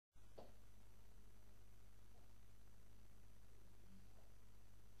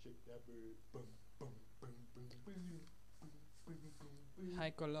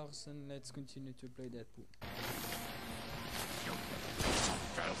Hi colors, and let's continue to play Deadpool.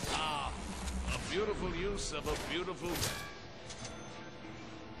 Ah, a beautiful use of a beautiful.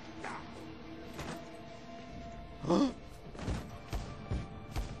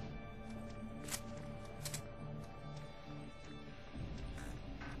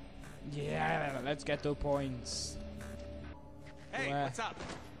 Yeah, let's get 2 points. Hey, Where? what's up?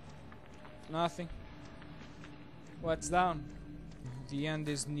 Nothing. What's down? The end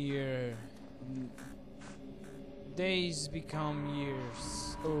is near. Days become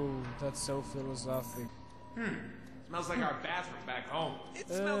years. Oh, that's so philosophic. Smells like our bathroom back home. It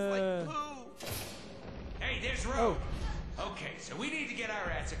smells like poo. Hey, there's road. Okay, so we need to get our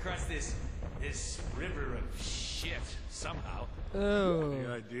ass across this river of shit somehow. Oh. Any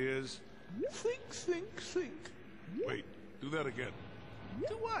ideas? Think. Wait, do that again.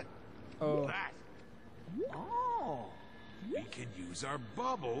 Do what? Oh. That. Oh, we can use our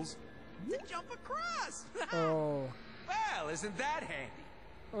bubbles to jump across. Oh. Well, isn't that handy?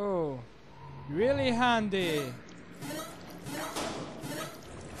 Oh. Really handy.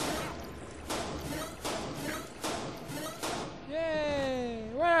 Yay!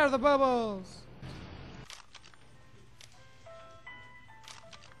 Where are the bubbles?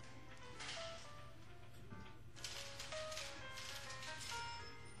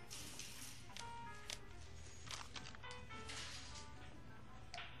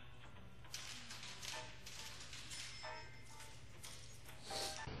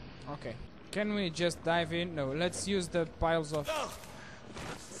 Okay. Can we just dive in? No, let's use the piles of...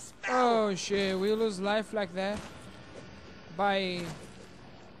 Oh shit, we lose life like that? By...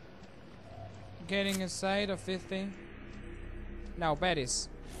 getting inside of this thing? Now, baddies,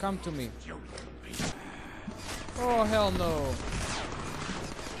 come to me. Oh, hell no.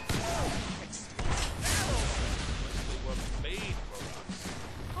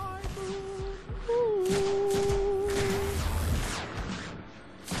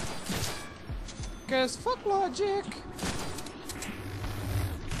 Cause fuck logic.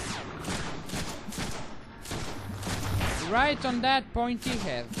 Right on that pointy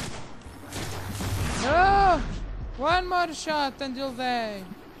head. No! One more shot until they.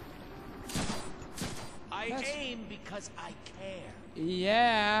 I aim because I care.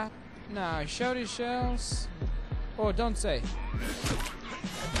 Yeah. Now show the shells. Oh, don't say.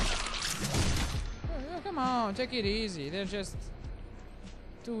 Oh, come on, take it easy. They're just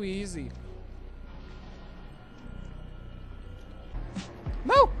too easy.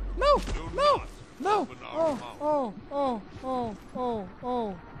 No! No! No! No!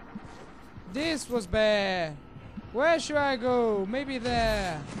 Oh. This was bad. Where should I go? Maybe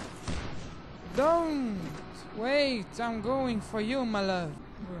there. Don't wait. I'm going for you, my love.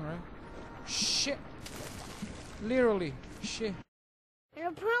 Alright. Shit. Literally. Shit.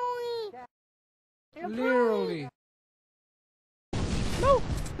 Literally. No!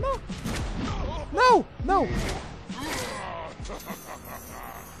 No! No! No!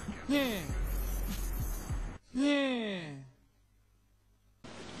 Yeah. Yeah.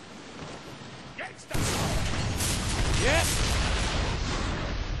 Yeah.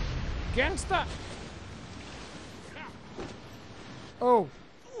 Gangsta. Oh.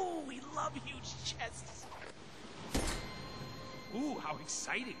 Ooh, we love huge chests. Ooh, how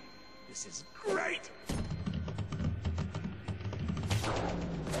exciting. This is great.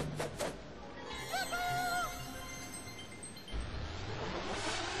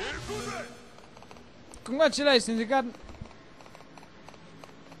 Congratulations, you got...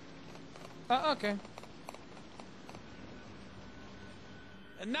 okay.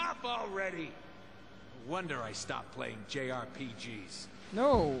 Enough already. No wonder I stopped playing JRPGs.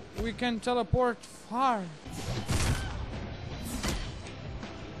 No, we can teleport far.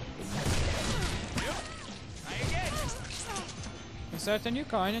 Try again. Insert a new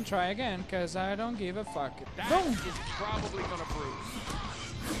coin and try again, cause I don't give a fuck. That Boom! is probably gonna bruise.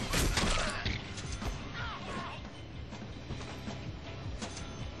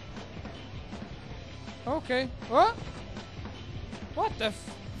 Okay. What? What the f...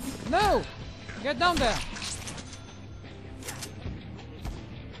 No! Get down there!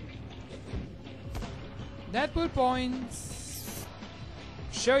 Deadpool points!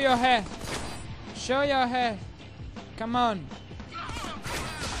 Show your hair! Show your hair! Come on!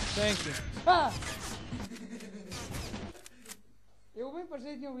 Thank you. Ah! Eu bem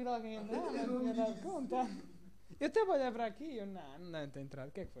parecia que tinha ouvido alguém entrar, mas não tinha dado conta. Eu estava a olhar para aqui e eu não deve ter entrado.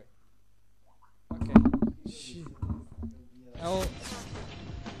 O que é que foi? Ok. Shit.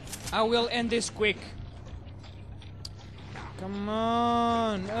 I will end this quick. Come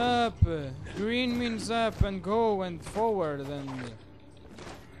on, up. Green means up and go and forward and...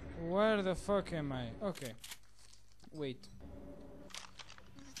 Where the fuck am I? Okay. Wait.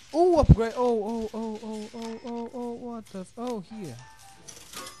 Oh, upgrade. Oh, what the oh, here.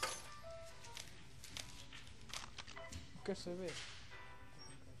 Quer saber?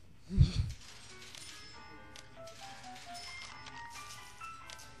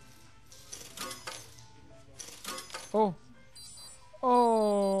 Oh.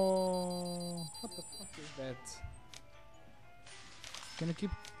 Oh. What the fuck is that? Can I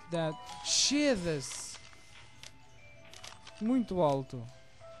keep that? Chedas. Muito alto.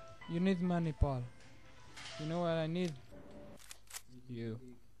 You need money, Paul. You know what I need? You.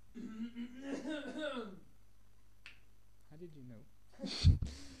 How did you know?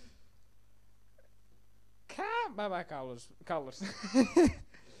 Bye bye, Carlos.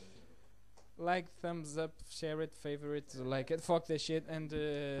 Like, thumbs up, share it, favorite, like it, fuck that shit, and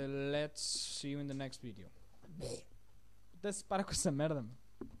let's see you in the next video. Dá-se para com essa merda, mano.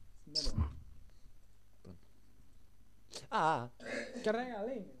 Ah! Carrega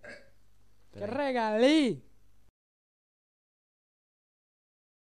ali. Carrega ali.